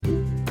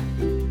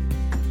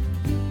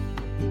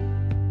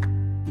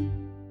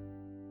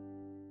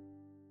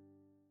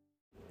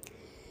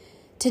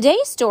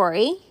Today's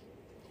story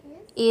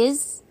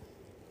is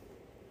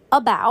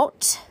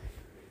about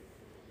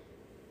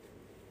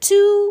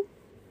two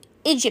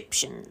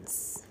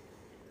ancient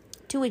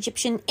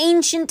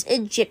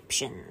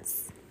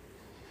Egyptians.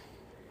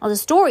 Well, the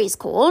story is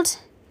called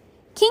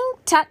King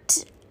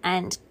Tut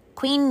and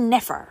Queen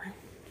Nefer.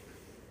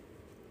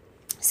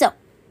 So,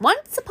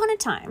 once upon a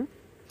time,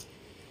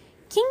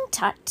 King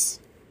Tut,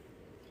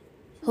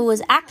 who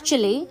was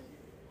actually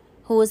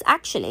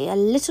a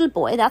little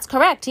boy. That's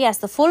correct. Yes,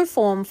 the full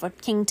form for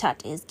King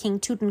Tut is King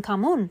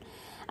Tutankhamun.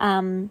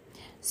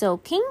 So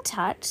King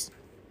Tut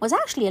was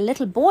actually a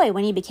little boy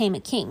when he became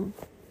a king.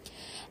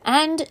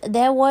 And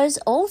there was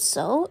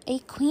also a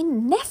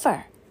Queen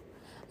Nefer,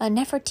 a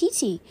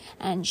Nefertiti,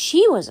 and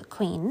she was a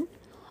queen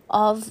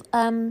of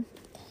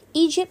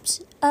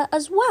Egypt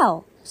as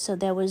well. So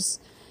there was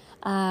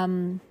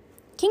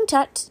King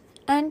Tut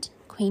and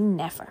Queen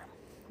Nefer.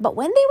 But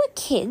when they were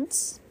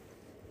kids,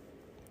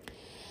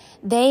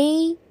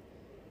 they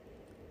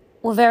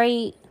were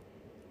very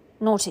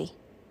naughty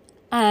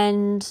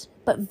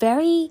but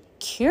very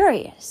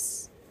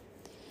curious.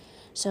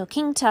 So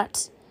King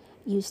Tut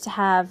used to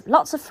have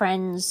lots of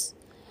friends.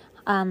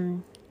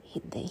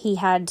 He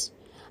had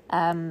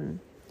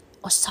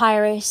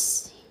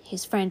Osiris,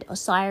 his friend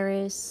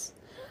Osiris.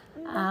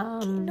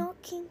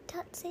 Not King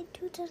Tut, say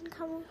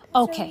Tutankhamun.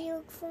 Okay.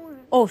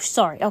 Oh,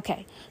 sorry.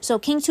 Okay. So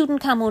King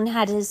Tutankhamun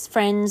had his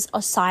friends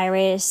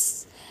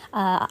Osiris,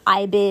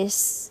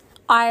 Ibis,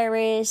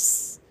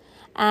 Iris,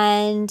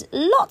 and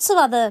lots of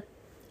other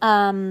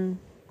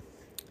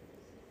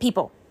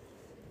people.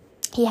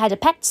 He had a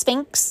pet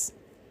sphinx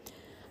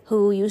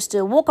who used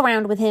to walk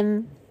around with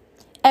him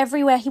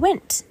everywhere he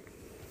went.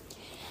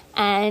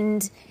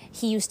 And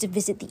he used to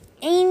visit the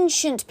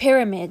ancient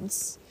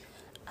pyramids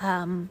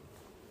in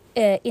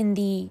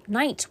the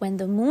night when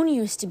the moon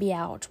used to be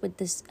out with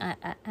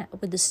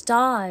the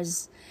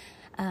stars.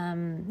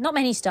 Not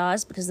many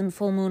stars because the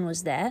full moon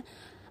was there,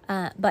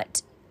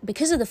 but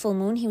because of the full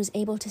moon, he was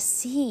able to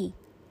see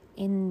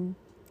in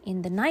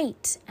the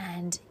night,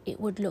 and it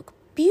would look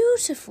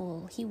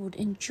beautiful. He would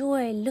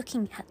enjoy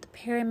looking at the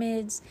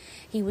pyramids.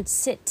 He would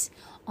sit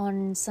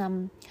on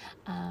some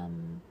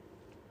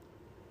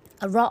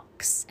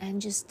rocks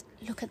and just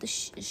look at the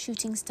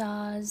shooting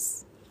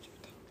stars.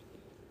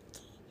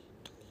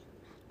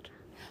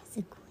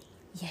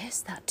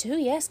 Yes, that too.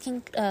 Yes,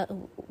 King.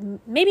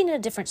 Maybe in a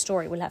different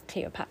story we'll have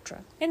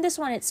Cleopatra. In this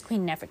one, it's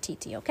Queen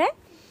Nefertiti. Okay,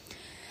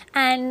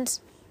 and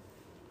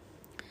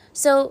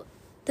so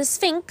the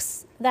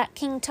Sphinx that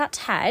King Tut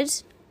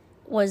had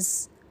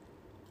was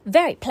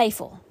very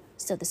playful.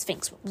 So the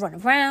Sphinx would run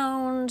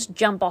around,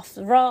 jump off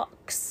the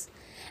rocks.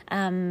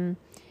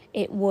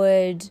 It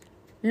would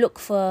look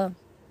for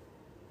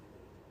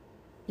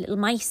little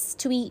mice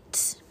to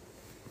eat,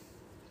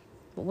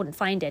 but wouldn't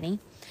find any.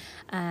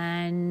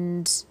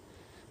 And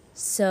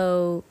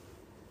so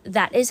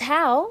that is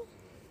how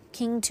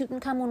King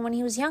Tutankhamun, when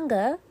he was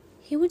younger,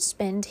 he would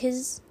spend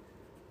his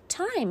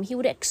time. He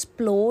would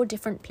explore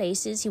different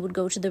places. He would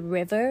go to the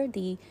river,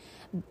 the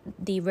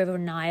River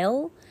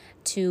Nile,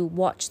 to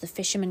watch the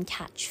fishermen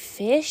catch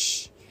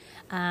fish.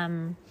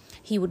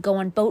 He would go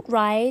on boat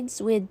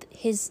rides with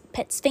his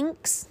pet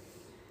sphinx.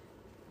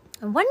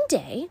 And one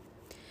day,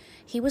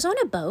 he was on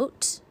a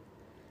boat,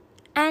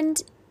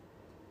 and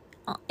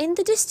in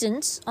the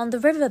distance, on the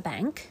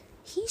riverbank,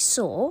 he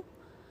saw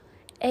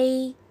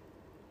a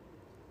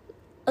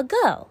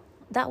girl.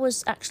 That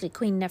was actually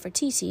Queen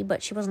Nefertiti,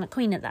 but she wasn't a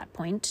queen at that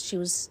point. She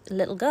was a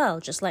little girl,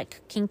 just like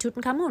King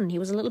Tutankhamun. He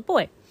was a little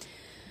boy.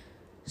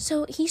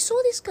 So he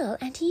saw this girl,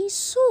 and he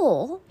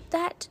saw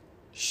that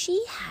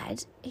she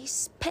had a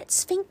pet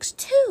sphinx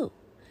too.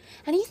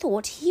 And he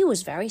thought he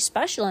was very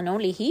special, and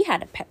only he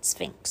had a pet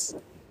sphinx.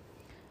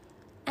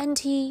 And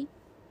he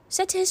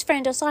said to his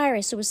friend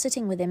Osiris, who was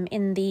sitting with him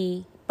in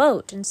the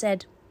boat, and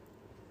said,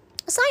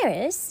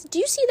 "Osiris, do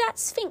you see that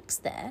sphinx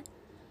there?"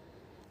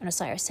 And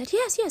Osiris said,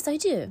 "Yes, I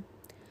do."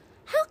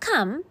 "How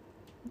come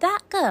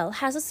that girl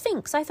has a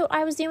sphinx? I thought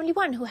I was the only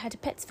one who had a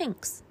pet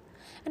sphinx."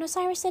 And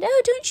Osiris said,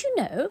 "Oh, don't you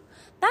know?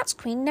 That's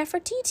Queen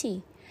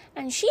Nefertiti,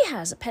 and she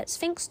has a pet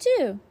sphinx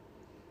too."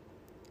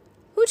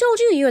 "Who told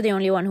you you're the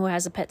only one who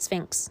has a pet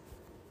sphinx?"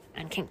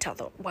 And King Tut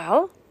thought,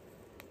 "Well,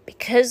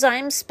 because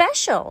I'm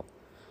special.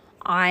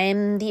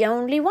 I'm the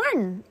only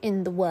one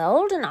in the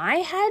world, and I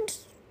had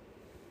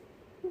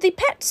the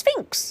pet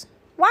sphinx.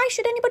 Why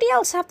should anybody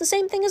else have the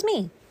same thing as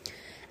me?"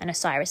 And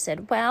Osiris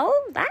said, "Well,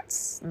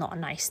 that's not a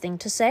nice thing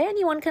to say.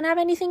 Anyone can have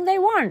anything they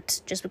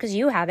want. Just because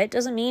you have it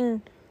doesn't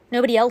mean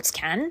nobody else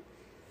can."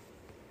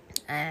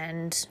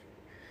 And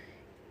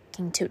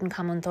King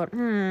Tutankhamun thought,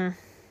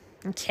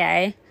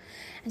 okay.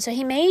 And so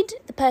he made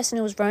the person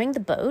who was rowing the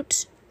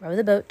boat row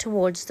the boat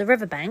towards the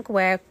riverbank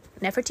where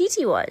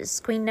Nefertiti was,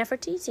 Queen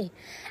Nefertiti.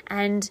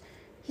 And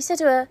he said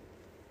to her,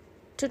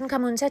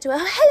 Tutankhamun said to her,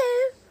 "Oh,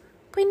 hello,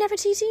 Queen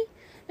Nefertiti."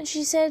 And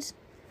she said,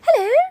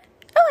 "Hello.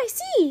 Oh, I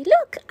see.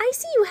 Look, I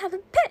see you have a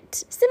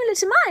pet similar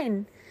to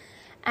mine."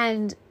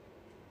 And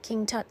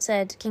King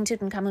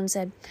Tutankhamun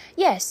said,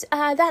 "Yes,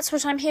 that's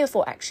what I'm here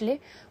for, actually.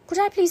 Could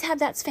I please have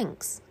that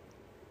sphinx?"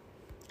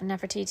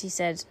 Nefertiti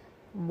said,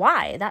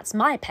 "Why? That's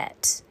my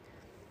pet."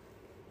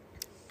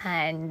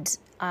 And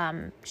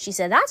she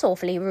said, "That's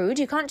awfully rude.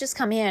 You can't just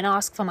come here and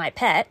ask for my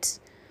pet.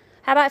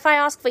 How about if I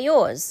ask for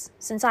yours?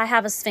 Since I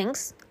have a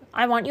sphinx,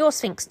 I want your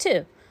sphinx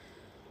too."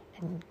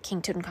 And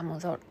King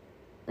Tutankhamun thought,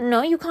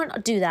 "No, you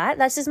can't do that.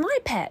 This is my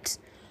pet."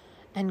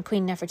 And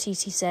Queen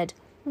Nefertiti said,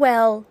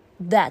 "Well,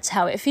 that's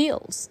how it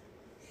feels.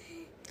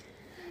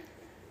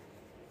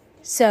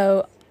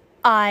 So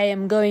I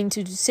am going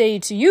to say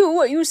to you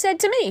what you said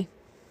to me."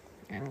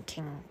 And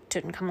King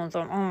Tutankhamun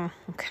thought, "Oh,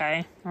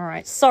 okay, all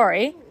right,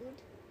 sorry.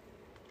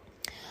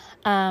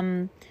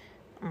 I'm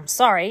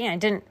sorry, I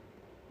didn't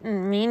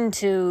mean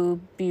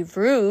to be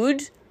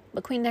rude."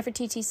 But Queen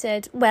Nefertiti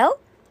said, "Well,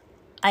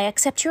 I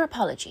accept your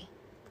apology.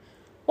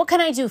 What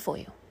can I do for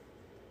you?"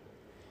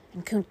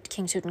 And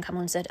King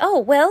Tutankhamun said, "Oh,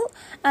 well,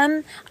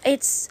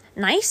 it's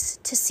nice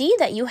to see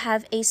that you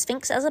have a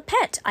sphinx as a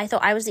pet. I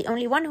thought I was the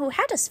only one who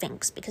had a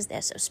sphinx because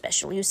they're so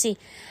special, you see."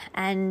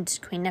 And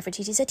Queen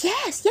Nefertiti said,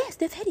 yes,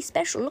 they're very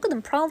special. Look at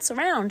them prance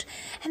around.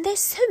 And they're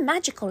so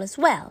magical as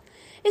well.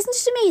 Isn't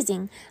it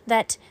amazing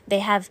that they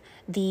have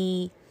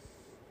the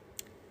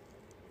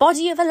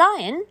body of a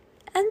lion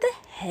and the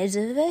head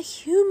of a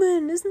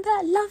human? Isn't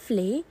that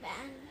lovely?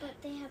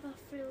 But they have a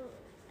fruit.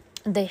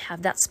 They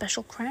have that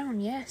special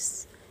crown,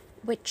 yes,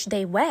 which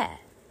they wear,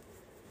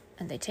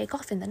 and they take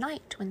off in the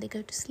night when they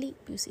go to sleep.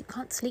 You see, you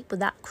can't sleep with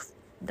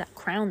that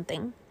crown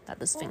thing that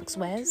the Sphinx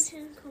wears.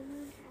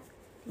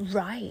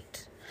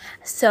 Right.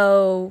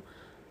 So,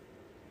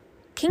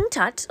 King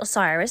Tut,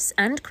 Osiris,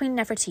 and Queen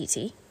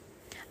Nefertiti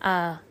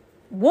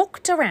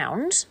walked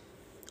around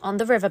on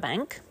the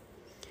riverbank,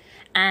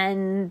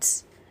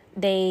 and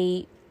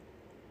they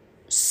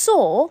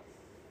saw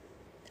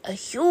a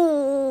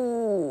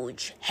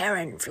huge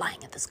heron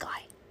flying in the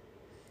sky.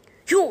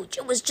 Huge.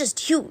 It was just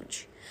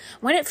huge.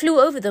 When it flew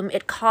over them,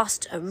 it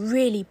cast a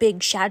really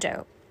big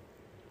shadow.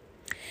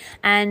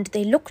 And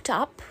they looked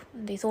up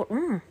and they thought,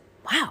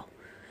 wow,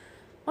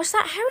 what's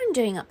that heron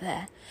doing up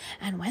there?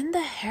 And when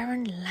the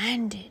heron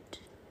landed,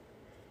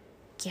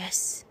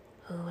 guess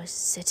who was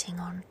sitting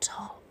on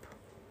top?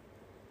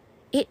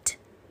 It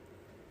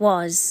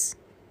was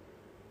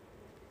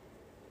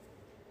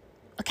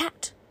a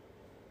cat.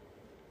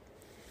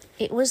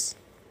 It was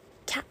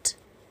Cat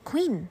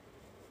Queen.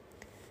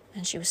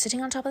 And she was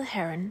sitting on top of the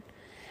heron.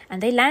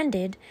 And they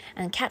landed,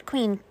 and Cat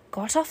Queen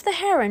got off the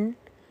heron.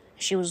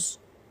 She was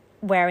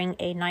wearing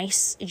a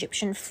nice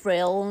Egyptian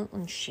frill,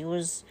 and she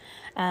was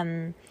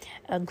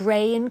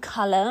grey in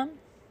colour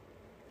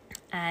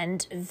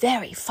and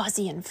very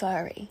fuzzy and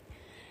furry.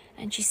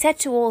 And she said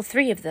to all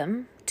three of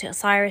them, to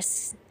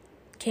Osiris,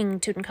 King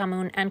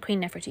Tutankhamun, and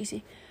Queen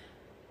Nefertiti,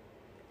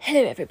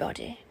 "Hello,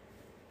 everybody.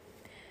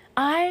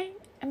 I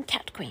am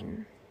Cat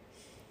Queen,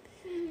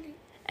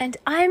 and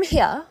I am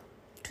here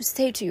to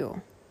say to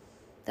you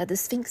that the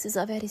Sphinxes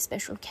are very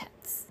special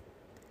cats.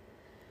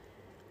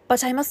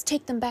 But I must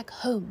take them back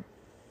home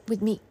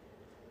with me."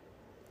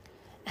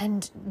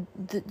 And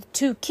the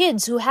two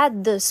kids who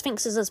had the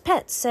Sphinxes as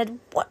pets said,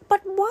 "What?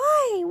 But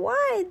why?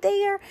 Why?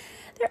 They're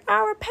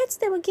our pets.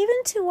 They were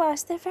given to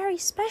us. They're very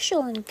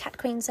special." And Cat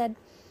Queen said,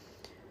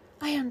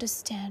 "I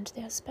understand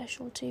they're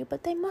special to you,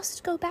 but they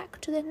must go back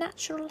to their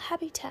natural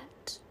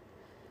habitat.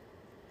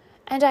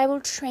 And I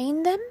will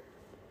train them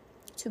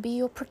to be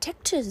your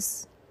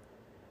protectors.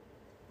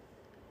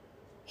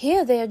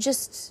 Here they are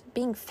just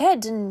being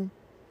fed and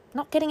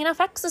not getting enough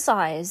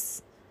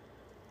exercise.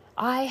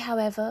 I,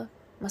 however,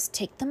 must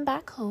take them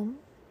back home,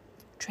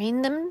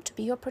 train them to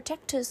be your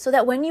protectors, so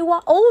that when you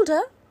are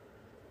older,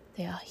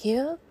 they are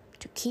here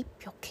to keep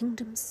your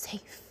kingdom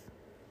safe."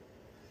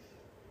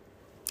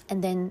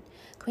 And then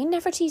Queen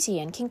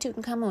Nefertiti and King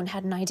Tutankhamun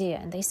had an idea,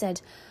 and they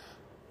said,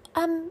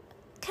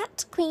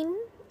 "Cat Queen,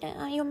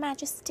 Your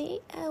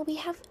Majesty, we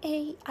have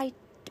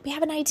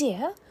an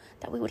idea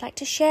that we would like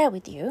to share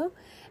with you.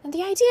 And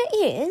the idea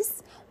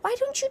is, why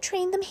don't you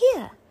train them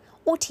here?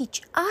 Or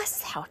teach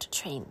us how to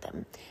train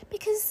them?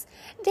 Because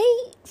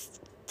they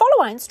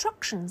follow our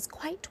instructions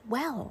quite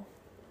well."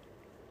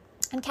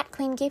 And Cat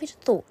Queen gave it a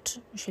thought.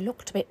 She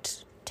looked a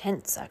bit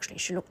tense, actually.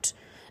 She looked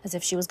as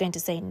if she was going to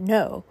say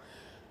no.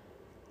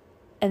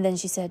 And then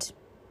she said,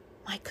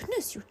 "My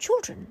goodness, you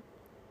children.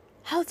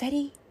 How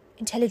very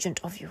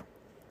intelligent of you.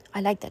 I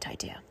like that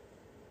idea."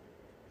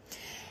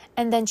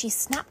 And then she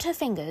snapped her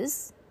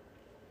fingers,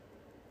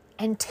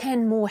 and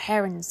 10 more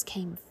herons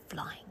came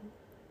flying.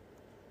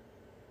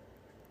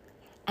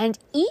 And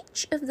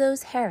each of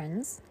those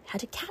herons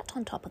had a cat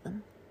on top of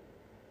them.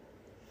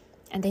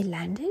 And they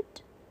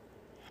landed,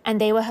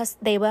 and they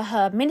were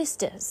her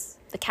ministers,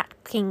 the Cat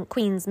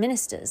Queen's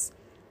ministers.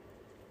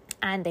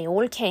 And they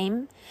all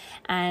came,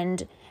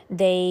 and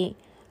they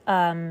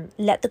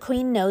let the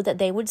Queen know that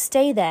they would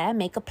stay there,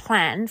 make a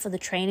plan for the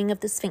training of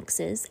the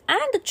Sphinxes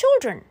and the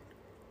children,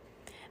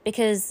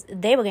 because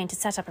they were going to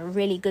set up a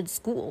really good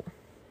school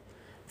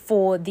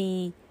for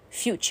the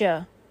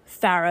future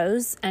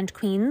pharaohs and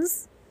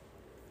queens.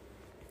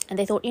 And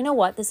they thought, you know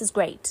what, this is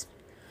great.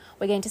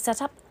 We're going to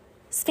set up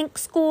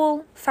Sphinx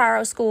school,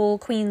 pharaoh school,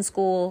 queen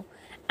school,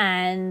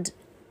 and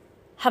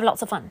have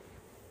lots of fun.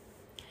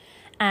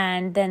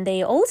 And then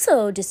they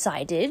also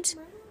decided...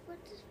 Mama,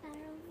 what does Pharaoh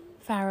mean?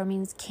 Pharaoh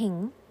means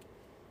king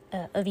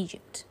of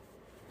Egypt.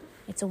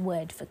 It's a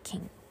word for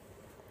king.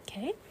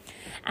 Okay?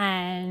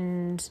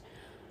 And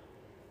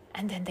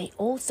then they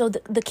also...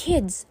 The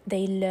kids,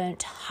 they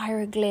learnt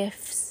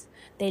hieroglyphs.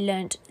 They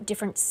learnt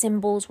different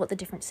symbols, what the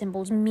different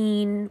symbols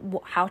mean,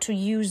 how to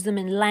use them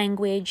in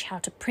language, how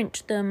to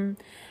print them.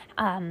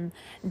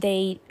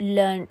 They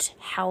learnt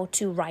how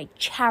to ride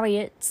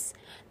chariots.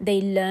 They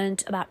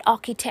learnt about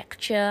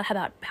architecture,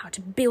 about how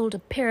to build a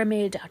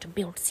pyramid, how to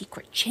build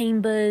secret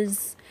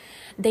chambers.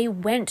 They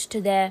went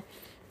to their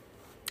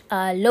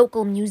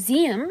local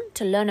museum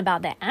to learn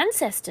about their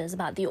ancestors,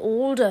 about the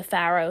older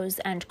pharaohs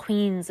and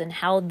queens and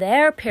how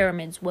their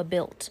pyramids were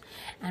built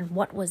and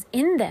what was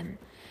in them.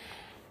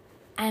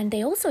 And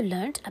they also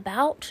learnt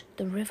about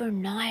the River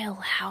Nile,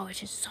 how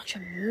it is such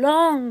a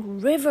long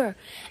river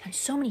and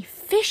so many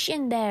fish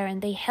in there,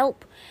 and they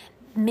help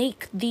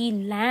make the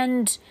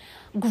land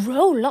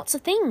grow lots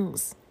of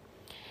things.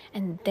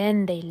 And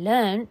then they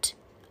learnt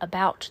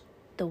about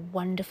the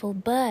wonderful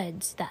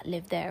birds that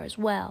live there as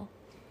well.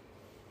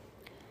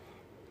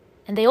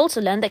 And they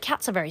also learned that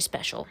cats are very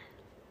special.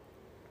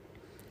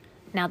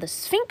 Now the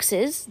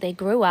sphinxes, they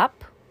grew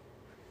up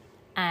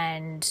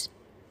and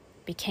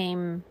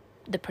became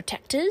the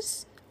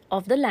protectors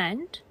of the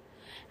land,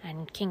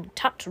 and King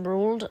Tut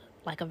ruled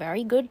like a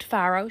very good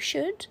pharaoh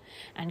should,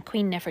 and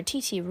Queen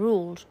Nefertiti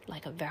ruled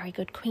like a very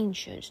good queen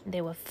should.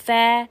 They were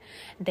fair.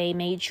 They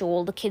made sure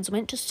all the kids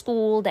went to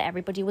school, that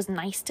everybody was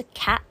nice to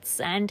cats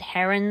and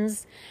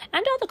herons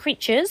and other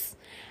creatures,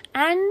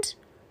 and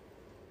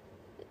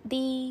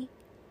the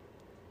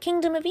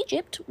Kingdom of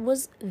Egypt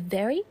was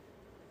very,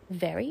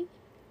 very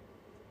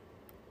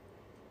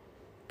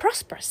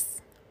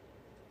prosperous.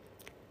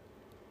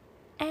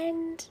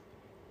 And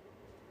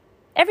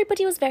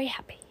everybody was very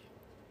happy.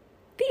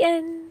 The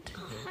end.